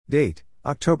Date,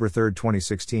 October 3,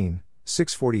 2016,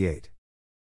 6:48.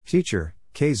 Teacher,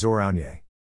 K. Zoraunye.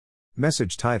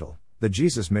 Message title, The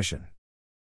Jesus Mission.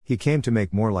 He came to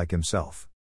make more like himself.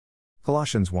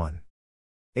 Colossians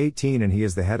 1:18. And he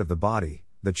is the head of the body,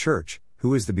 the church,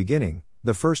 who is the beginning,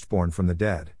 the firstborn from the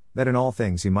dead, that in all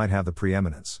things he might have the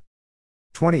preeminence.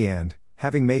 20. And,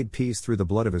 having made peace through the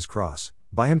blood of his cross,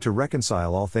 by him to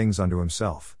reconcile all things unto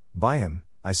himself, by him,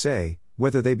 I say,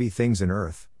 whether they be things in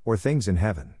earth, or things in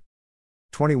heaven.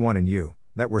 21. And you,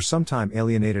 that were sometime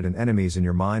alienated and enemies in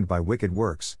your mind by wicked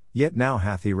works, yet now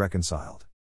hath he reconciled.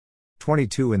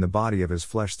 22. In the body of his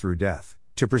flesh through death,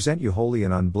 to present you holy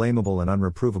and unblameable and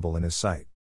unreprovable in his sight.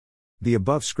 The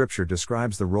above scripture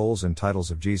describes the roles and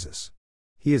titles of Jesus.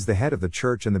 He is the head of the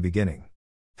church and the beginning.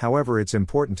 However, it's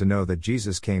important to know that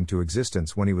Jesus came to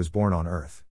existence when he was born on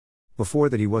earth. Before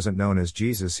that he wasn't known as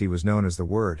Jesus, he was known as the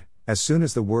Word. As soon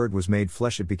as the Word was made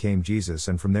flesh it became Jesus,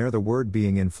 and from there the Word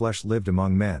being in flesh lived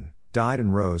among men, died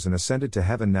and rose and ascended to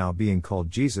heaven, now being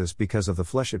called Jesus because of the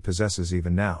flesh it possesses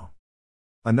even now.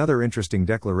 Another interesting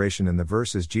declaration in the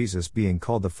verse is Jesus being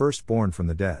called the firstborn from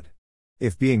the dead.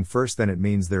 If being first, then it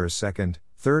means there is second,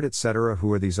 third, etc.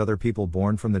 Who are these other people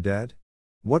born from the dead?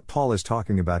 What Paul is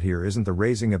talking about here isn't the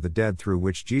raising of the dead through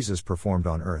which Jesus performed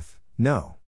on earth,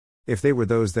 no. If they were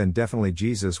those, then definitely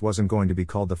Jesus wasn't going to be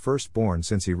called the firstborn,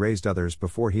 since he raised others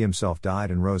before he himself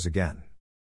died and rose again.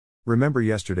 Remember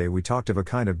yesterday we talked of a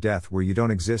kind of death where you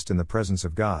don't exist in the presence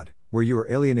of God, where you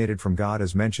are alienated from God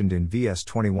as mentioned in VS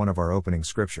 21 of our opening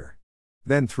scripture.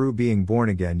 Then through being born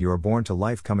again you are born to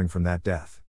life coming from that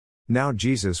death. Now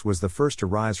Jesus was the first to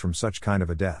rise from such kind of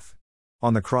a death.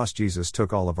 On the cross Jesus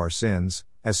took all of our sins.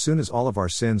 As soon as all of our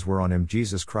sins were on him,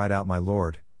 Jesus cried out, my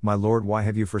Lord, why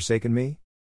have you forsaken me?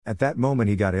 At that moment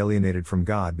he got alienated from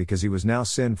God because he was now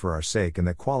sin for our sake, and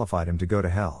that qualified him to go to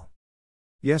hell.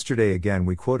 Yesterday again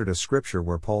we quoted a scripture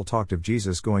where Paul talked of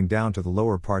Jesus going down to the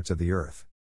lower parts of the earth.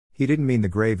 He didn't mean the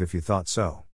grave if you thought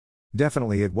so.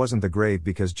 Definitely it wasn't the grave,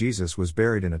 because Jesus was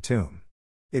buried in a tomb.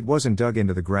 It wasn't dug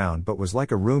into the ground but was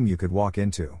like a room you could walk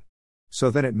into.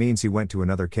 So then it means he went to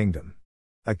another kingdom.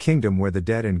 A kingdom where the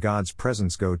dead in God's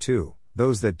presence go to,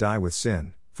 those that die with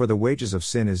sin, for the wages of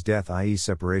sin is death, i.e.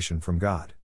 separation from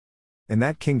God. In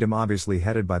that kingdom, obviously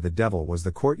headed by the devil, was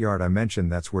the courtyard I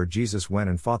mentioned. That's where Jesus went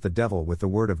and fought the devil with the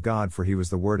word of God, for he was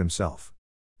the word himself.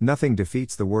 Nothing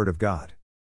defeats the word of God.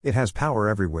 It has power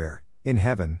everywhere, in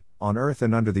heaven, on earth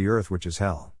and under the earth, which is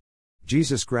hell.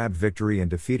 Jesus grabbed victory and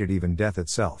defeated even death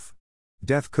itself.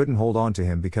 Death couldn't hold on to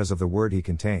him because of the word he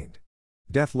contained.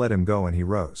 Death let him go and he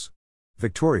rose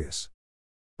victorious.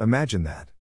 Imagine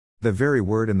that. The very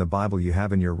word in the Bible you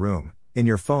have in your room, in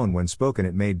your phone, when spoken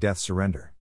it made death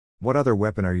surrender. What other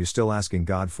weapon are you still asking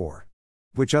God for?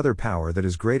 Which other power that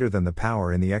is greater than the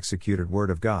power in the executed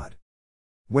word of God?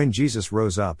 When Jesus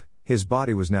rose up, his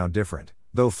body was now different,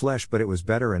 though flesh, but it was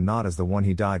better and not as the one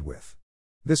he died with.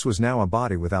 This was now a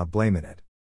body without blame in it.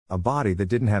 A body that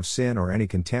didn't have sin or any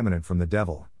contaminant from the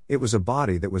devil. It was a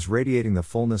body that was radiating the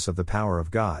fullness of the power of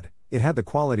God. It had the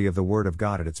quality of the Word of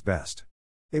God at its best.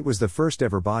 It was the first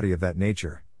ever body of that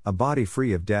nature, a body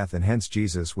free of death, and hence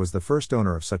Jesus was the first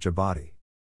owner of such a body.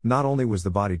 Not only was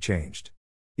the body changed,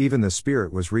 even the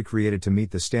spirit was recreated to meet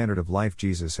the standard of life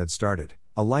Jesus had started,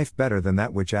 a life better than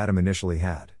that which Adam initially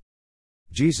had.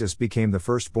 Jesus became the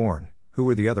firstborn. Who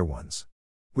were the other ones?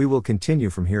 We will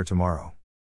continue from here tomorrow.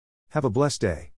 Have a blessed day.